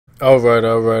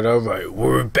Alright,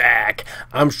 we're back.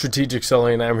 I'm Strategic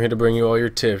Sully, and I'm here to bring you all your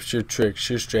tips, your tricks,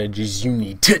 your strategies you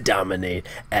need to dominate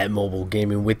at mobile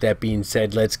gaming. With that being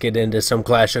said, let's get into some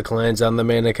Clash of Clans on the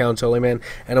main account, Sully Man,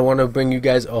 and I want to bring you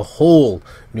guys a whole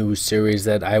new series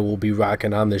that I will be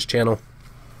rocking on this channel.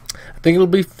 I think it'll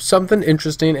be something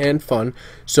interesting and fun.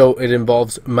 So it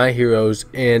involves my heroes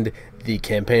and the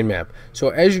campaign map. So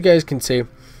as you guys can see,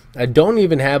 I don't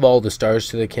even have all the stars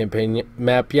to the campaign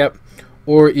map yet,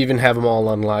 or even have them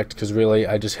all unlocked, because really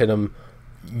I just hit them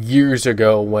years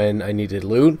ago when I needed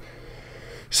loot.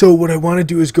 So what I want to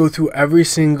do is go through every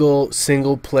single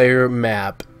player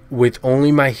map with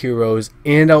only my heroes,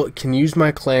 and I can use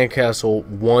my clan castle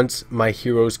once my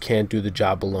heroes can't do the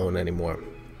job alone anymore.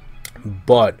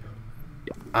 But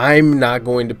I'm not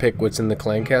going to pick what's in the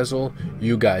clan castle,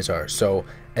 you guys are. So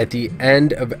at the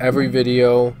end of every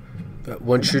video,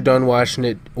 once you're done watching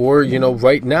it, or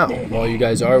right now while you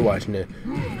guys are watching it,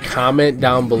 comment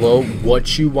down below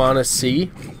what you want to see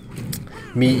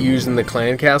me using the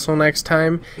clan castle next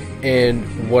time,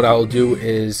 and what I'll do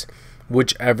is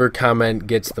whichever comment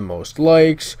gets the most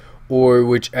likes, or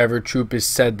whichever troop is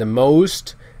said the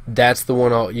most, that's the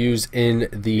one I'll use in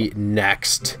the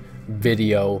next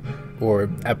video or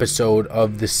episode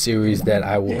of the series that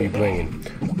I will be bringing.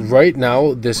 Right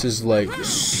now this is like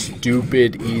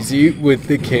stupid easy with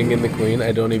the king and the queen.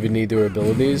 I don't even need their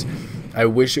abilities. I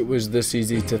wish it was this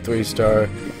easy to 3-star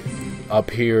up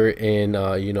here in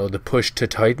the push to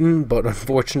Titan, but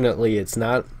unfortunately it's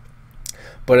not.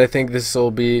 But I think this will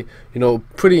be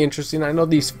pretty interesting. I know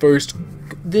these first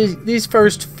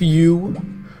few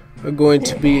are going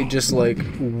to be just like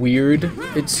weird.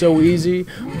 It's so easy,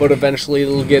 but eventually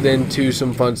it'll get into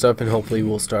some fun stuff, and hopefully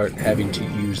we'll start having to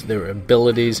use their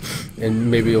abilities,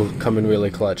 and maybe it'll come in really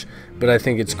clutch. But I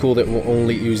think it's cool that we're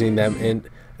only using them, and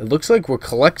it looks like we're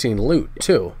collecting loot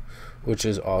too, which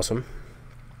is awesome.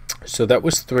 So that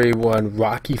was 3-1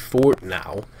 Rocky Fort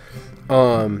now.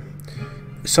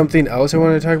 Something else I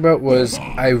wanted to talk about was,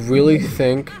 I really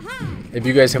think, if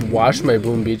you guys have watched my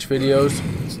Boom Beach videos,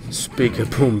 speak of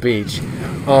Boom Beach,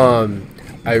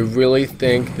 I really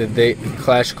think that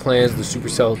Clash of Clans, the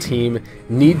Supercell team,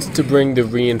 needs to bring the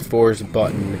reinforce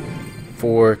button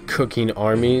for cooking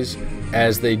armies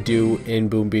as they do in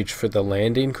Boom Beach for the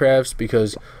landing crafts,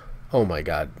 because oh my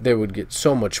god, they would get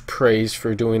so much praise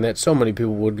for doing that. So many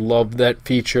people would love that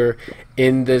feature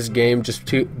in this game, just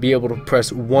to be able to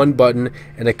press one button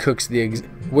and it cooks the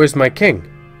where's my king?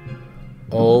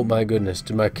 Oh my goodness,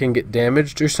 did my king get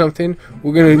damaged or something?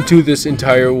 We're gonna do this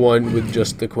entire one with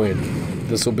just the queen.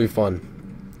 This will be fun.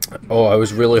 Oh, I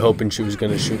was really hoping she was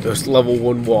gonna shoot those level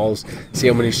 1 walls, see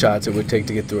how many shots it would take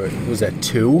to get through it. Was that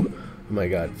 2? Oh my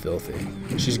god, filthy.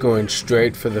 She's going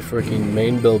straight for the freaking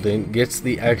main building, gets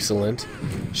the excellent.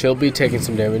 She'll be taking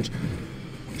some damage.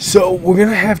 So we're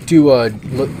gonna have to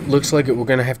looks like we're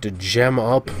gonna have to gem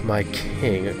up my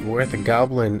king. We're at the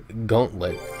Goblin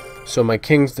Gauntlet. So my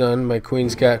king's done, my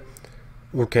queen's got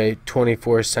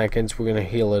 24 seconds. We're gonna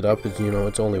heal it up.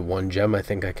 It's only 1 gem. I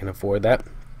think I can afford that.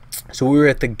 So we were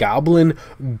at the Goblin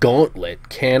Gauntlet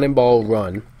Cannonball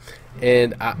Run,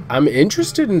 and I'm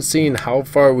interested in seeing how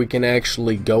far we can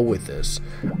actually go with this.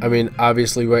 I mean,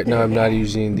 obviously right now I'm not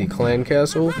using the clan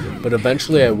castle, but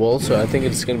eventually I will. So I think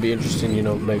it's going to be interesting,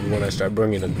 maybe when I start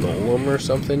bringing a golem or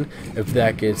something, if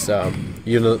that gets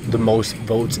the most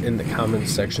votes in the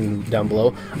comments section down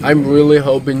below. I'm really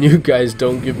hoping you guys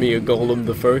don't give me a golem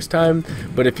the first time,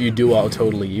 but if you do, I'll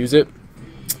totally use it.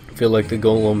 I feel like the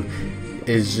golem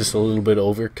is just a little bit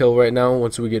overkill right now.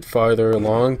 Once we get farther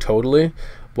along, totally.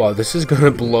 Wow, this is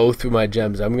gonna blow through my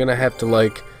gems. I'm gonna have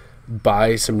to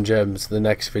buy some gems the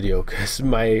next video, because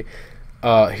my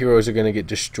heroes are gonna get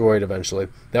destroyed eventually.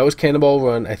 That was Cannonball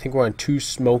Run. I think we're on 2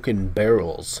 smoking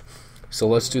barrels. So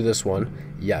let's do this one.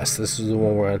 Yes, this is the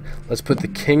one we're on. Let's put the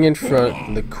king in front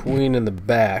and the queen in the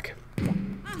back.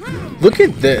 Look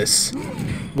at this.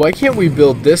 Why can't we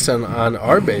build this on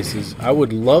our bases? I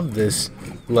would love this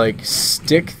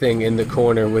stick thing in the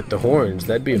corner with the horns.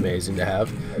 That'd be amazing to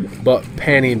have. But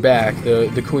panning back,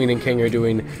 the queen and king are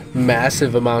doing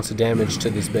massive amounts of damage to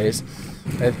this base.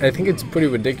 I think it's pretty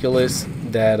ridiculous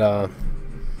that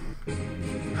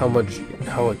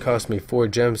how it cost me 4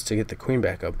 gems to get the queen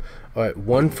back up. Alright,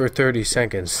 1 for 30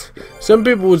 seconds. Some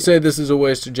people would say this is a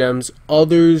waste of gems,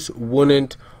 others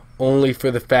wouldn't, only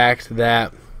for the fact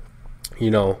that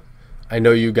I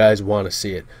know you guys want to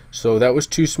see it. So that was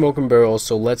 2 smoking barrels.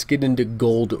 So let's get into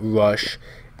Gold Rush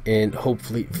and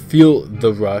hopefully feel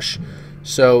the rush.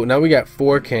 So now we got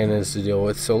 4 cannons to deal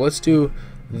with. So let's do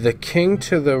the king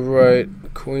to the right,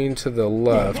 queen to the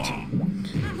left.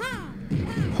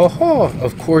 Ho ho!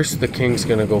 Of course the king's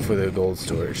gonna go for the gold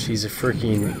storage. He's a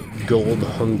freaking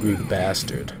gold-hungry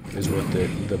bastard, is what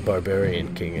the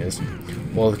barbarian king is.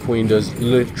 While the queen does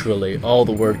literally all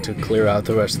the work to clear out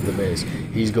the rest of the base.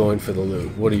 He's going for the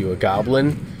loot. What are you, a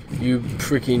goblin? You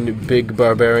freaking big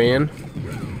barbarian?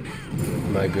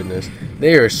 My goodness.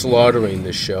 They are slaughtering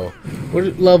this show.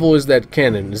 What level is that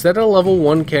cannon? Is that a level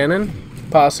 1 cannon?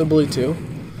 Possibly 2.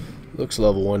 Looks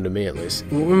level 1 to me, at least.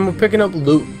 We're picking up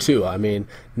loot, too. I mean,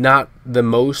 not the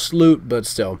most loot, but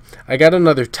still. I got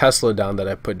another Tesla down that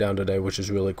I put down today, which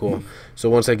is really cool. So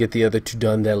once I get the other 2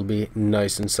 done, that'll be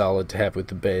nice and solid to have with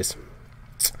the base.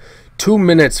 2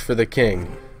 minutes for the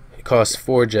king. It costs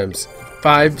 4 gems.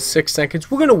 5-6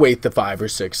 seconds. We're going to wait the 5 or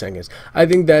 6 seconds. I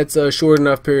think that's a short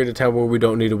enough period of time where we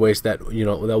don't need to waste that, you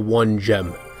know, that 1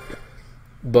 gem.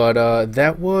 But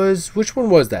that was... Which one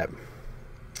was that?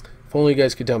 If only you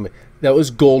guys could tell me. That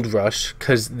was Gold Rush,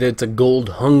 because it's a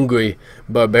gold-hungry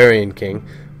barbarian king.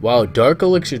 Wow, Dark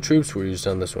Elixir troops were used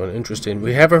on this one. Interesting.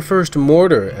 We have our first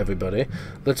mortar, everybody.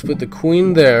 Let's put the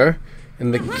queen there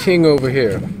and the king over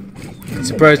here.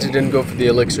 Surprised he didn't go for the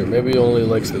elixir. Maybe he only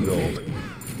likes the gold.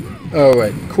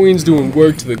 Alright, queen's doing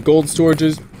work to the gold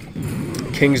storages.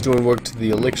 King's doing work to the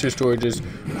elixir storages.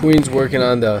 Queen's working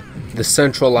on the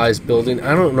centralized building.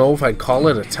 I don't know if I'd call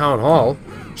it a town hall.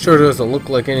 Sure doesn't look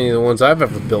like any of the ones I've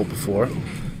ever built before.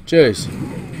 Jeez.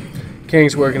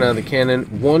 King's working on the cannon.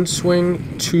 1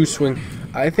 swing, 2 swing.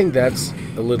 I think that's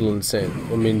a little insane.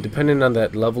 I mean, depending on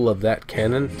that level of that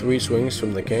cannon, 3 swings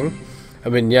from the king. I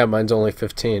mean, yeah, mine's only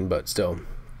 15, but still.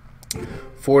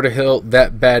 4 to hill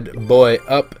that bad boy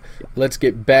up. Let's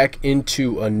get back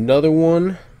into another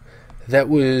one. That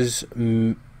was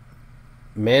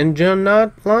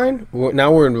Manjanot line.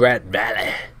 Now we're in Rat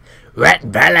Valley. Rat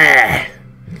Valley.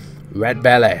 Rat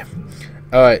Valley.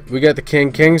 Alright, we got the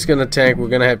king. King's gonna tank. We're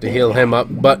gonna have to heal him up,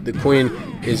 but the queen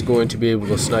is going to be able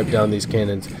to snipe down these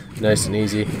cannons nice and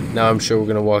easy. Now I'm sure we're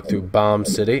gonna walk through Bomb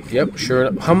City. Yep, sure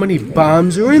enough. How many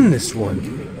bombs are in this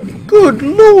one? Good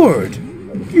lord!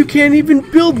 You can't even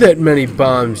build that many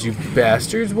bombs, you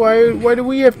bastards. Why do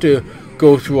we have to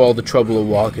go through all the trouble of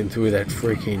walking through that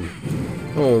freaking...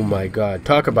 Oh my god.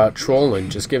 Talk about trolling.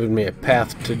 Just giving me a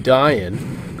path to die in.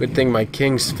 Good thing my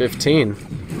king's 15.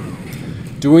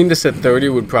 Doing this at 30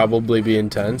 would probably be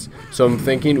intense. So I'm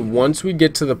thinking once we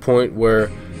get to the point where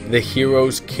the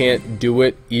heroes can't do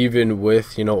it even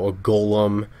with, you know, a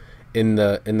golem in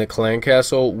the clan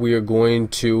castle, we are going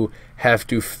to have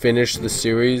to finish the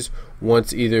series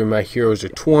once either my heroes are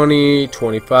 20,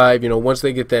 25, you know, once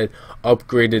they get that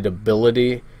upgraded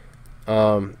ability,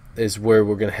 is where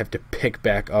we're going to have to pick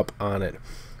back up on it.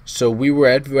 So we were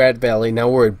at Rat Valley, now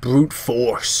we're at Brute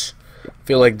Force. I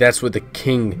feel like that's what the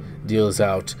king deals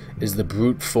out, is the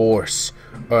brute force.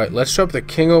 Alright, let's drop the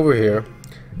king over here.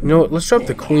 You know what, let's drop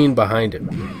the queen behind him,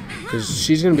 because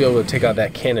she's going to be able to take out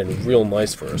that cannon real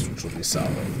nice for us, which will be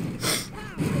solid.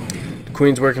 The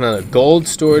queen's working on a gold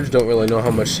storage, don't really know how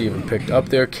much she even picked up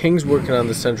there. King's working on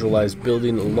the centralized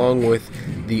building along with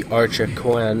the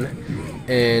Archaquen,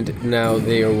 and now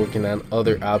they are working on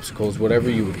other obstacles, whatever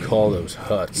you would call those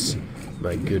huts.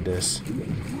 My goodness.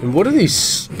 And what are these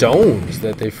stones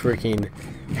that they freaking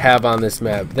have on this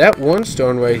map? That one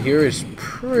stone right here is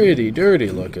pretty dirty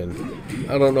looking.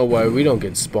 I don't know why we don't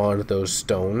get spawned those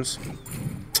stones.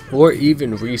 Or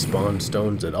even respawn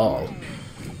stones at all.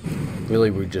 Really,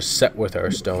 we're just set with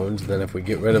our stones. Then if we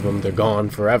get rid of them, they're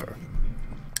gone forever.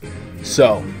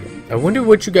 So, I wonder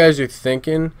what you guys are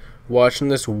thinking watching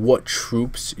this. What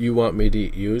troops you want me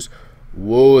to use.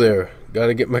 Whoa there.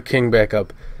 Gotta get my king back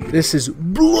up. This is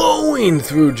blowing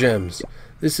through gems.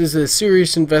 This is a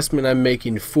serious investment I'm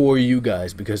making for you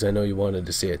guys because I know you wanted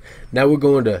to see it. Now we're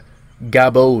going to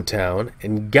Gabo Town,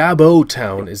 and Gabo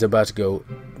Town is about to go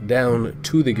down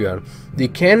to the ground. The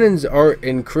cannons are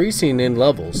increasing in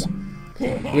levels.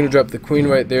 We're going to drop the queen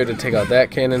right there to take out that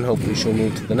cannon. Hopefully she'll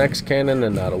move to the next cannon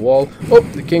and not a wall. Oh,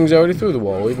 the king's already through the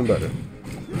wall. Even better.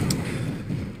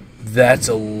 That's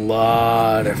a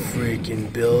lot of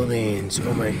freaking buildings.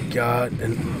 Oh my god.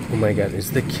 And oh my god,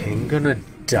 is the king gonna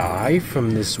die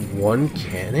from this one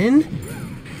cannon?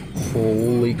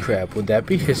 Holy crap. Would that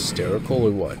be hysterical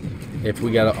or what? If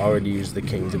we gotta already use the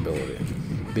king's ability.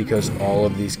 Because all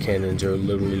of these cannons are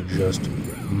literally just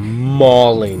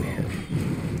mauling him.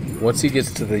 Once he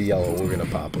gets to the yellow, we're gonna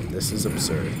pop him. This is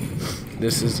absurd.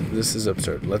 This is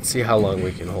absurd. Let's see how long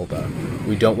we can hold on.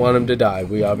 We don't want him to die.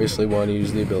 We obviously want to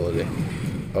use the ability.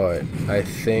 Alright, I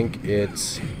think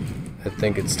it's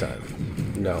time.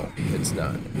 No, it's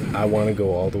not. I want to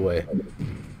go all the way.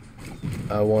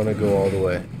 I want to go all the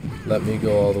way. Let me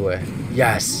go all the way.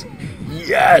 Yes!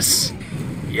 Yes!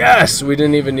 Yes, we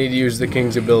didn't even need to use the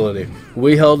king's ability.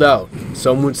 We held out.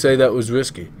 Some would say that was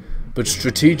risky, but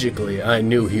strategically, I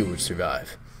knew he would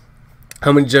survive.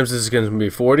 How many gems is this going to be?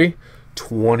 40?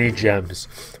 20 gems.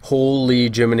 Holy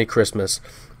Jiminy Christmas.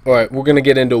 Alright, we're going to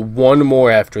get into one more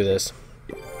after this.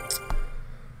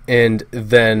 And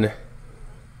then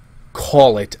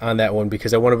call it on that one,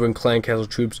 because I want to bring Clan Castle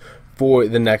troops for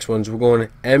the next ones. We're going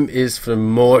M is for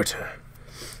mortar.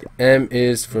 M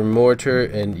is for mortar,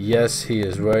 and yes, he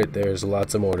is right. There's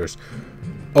lots of mortars.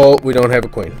 Oh, we don't have a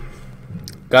queen.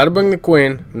 Gotta bring the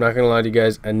queen. I'm not gonna lie to you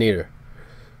guys, I need her.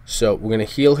 So we're gonna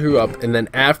heal her up, and then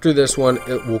after this one,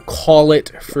 we'll call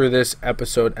it for this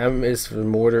episode. M is for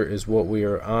mortar is what we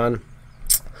are on.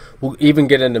 We'll even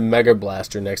get into Mega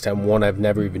Blaster next time, one I've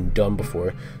never even done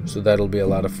before, so that'll be a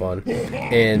lot of fun.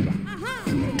 And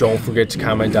don't forget to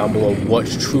comment down below what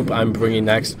troop I'm bringing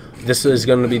next. This is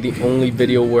going to be the only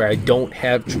video where I don't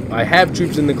have I have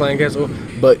troops in the Clan Castle,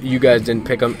 but you guys didn't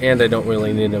pick them, and I don't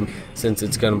really need them since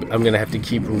I'm gonna have to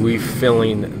keep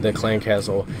refilling the Clan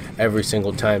Castle every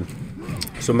single time.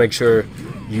 So make sure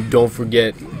you don't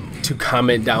forget to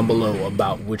comment down below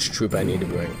about which troop I need to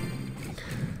bring.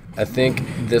 I think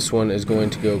this one is going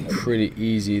to go pretty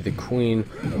easy. The queen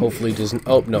hopefully doesn't...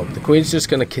 Oh, no. The queen's just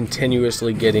going to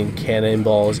continuously getting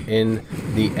cannonballs in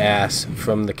the ass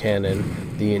from the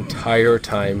cannon the entire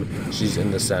time she's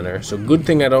in the center. So good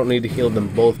thing I don't need to heal them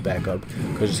both back up,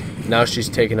 because now she's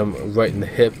taking them right in the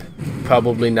hip,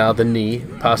 probably now the knee,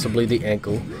 possibly the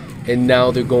ankle. And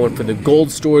now they're going for the gold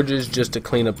storages just to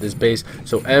clean up this base.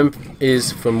 So M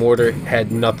is for mortar, had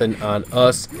nothing on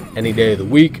us any day of the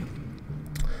week.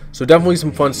 So definitely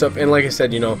some fun stuff, and like I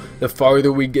said, you know, the farther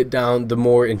we get down, the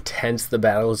more intense the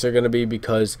battles are going to be,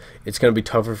 because it's going to be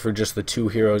tougher for just the two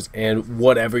heroes and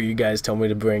whatever you guys tell me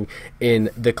to bring in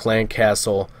the Clan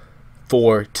Castle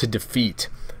to defeat.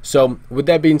 So with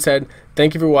that being said,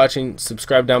 thank you for watching,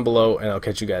 subscribe down below, and I'll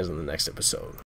catch you guys in the next episode.